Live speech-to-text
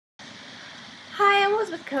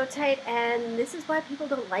Elizabeth Kotite, and this is why people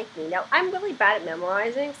don't like me. Now, I'm really bad at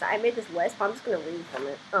memorizing, so I made this list, but I'm just going to read from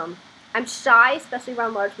it. I'm shy, especially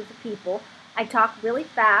around large groups of people. I talk really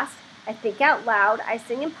fast. I think out loud. I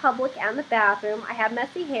sing in public and the bathroom. I have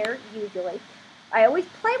messy hair, usually. I always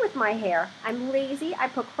play with my hair. I'm lazy. I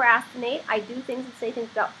procrastinate. I do things and say things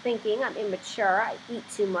without thinking. I'm immature. I eat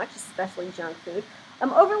too much, especially junk food.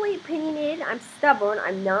 I'm overly opinionated. I'm stubborn.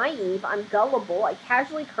 I'm naive. I'm gullible. I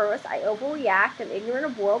casually curse. I overreact. I'm ignorant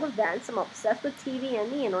of world events. I'm obsessed with TV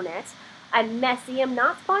and the internet. I'm messy. I'm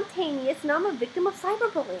not spontaneous. And I'm a victim of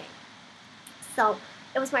cyberbullying. So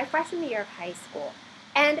it was my freshman year of high school.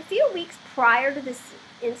 And a few weeks prior to this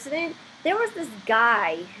incident, there was this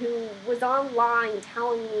guy who was online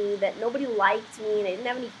telling me that nobody liked me and I didn't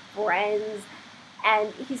have any friends.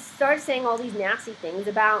 And he started saying all these nasty things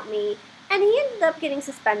about me. And he ended up getting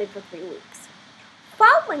suspended for 3 weeks.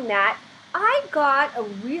 Following that, I got a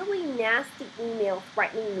really nasty email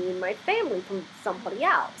threatening me and my family from somebody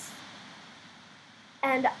else.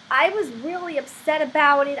 And I was really upset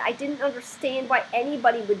about it. I didn't understand why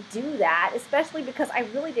anybody would do that, especially because I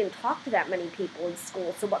really didn't talk to that many people in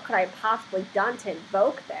school. So what could I have possibly done to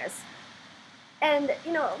invoke this? And,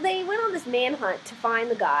 they went on this manhunt to find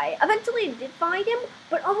the guy. Eventually they did find him,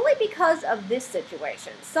 but only because of this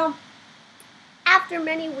situation. So after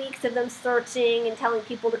many weeks of them searching and telling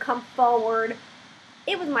people to come forward,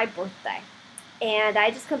 it was my birthday. And I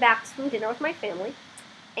just come back from dinner with my family.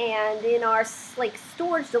 And in our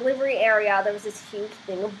storage delivery area, there was this huge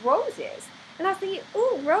thing of roses. And I was thinking,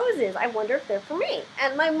 ooh, roses, I wonder if they're for me.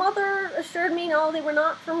 And my mother assured me, no, they were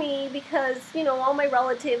not for me because, all my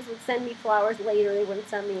relatives would send me flowers later. They wouldn't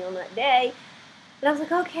send me on that day. And I was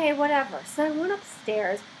like, okay, whatever. So I went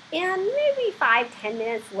upstairs, and maybe 5-10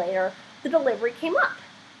 minutes later, the delivery came up.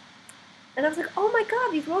 And I was like, oh my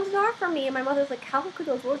God, these roses are for me. And my mother was like, how could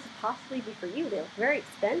those roses possibly be for you? They look very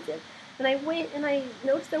expensive. And I went and I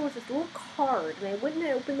noticed there was this little card. And I went and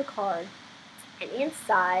I opened the card. And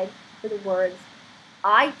inside were the words,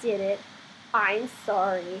 I did it, I'm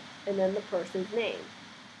sorry, and then the person's name.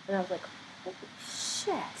 And I was like, holy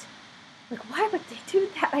shit. Like, why would they do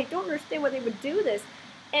that? I don't understand why they would do this.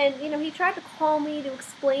 And, he tried to call me to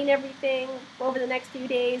explain everything over the next few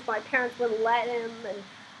days. My parents wouldn't let him. And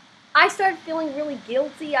I started feeling really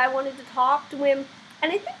guilty. I wanted to talk to him.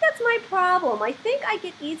 And I think that's my problem. I think I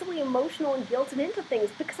get easily emotional and guilted into things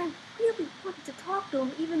because I really wanted to talk to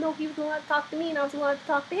him, even though he was allowed to talk to me and I was allowed to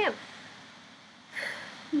talk to him.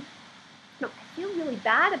 No, I feel really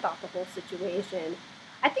bad about the whole situation.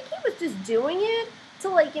 I think he was just doing it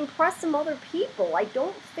to, impress some other people. I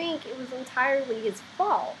don't think it was entirely his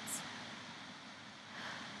fault.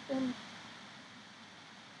 And,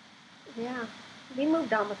 yeah, we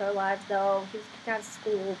moved on with our lives, though. He was kicked out of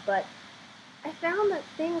school, but I found that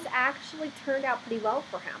things actually turned out pretty well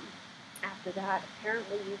for him after that.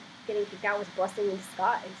 Apparently, getting kicked out was a blessing in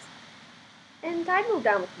disguise. And I moved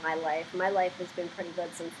on with my life. My life has been pretty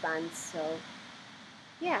good since then, so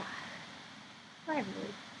yeah. Bye,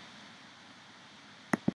 everyone.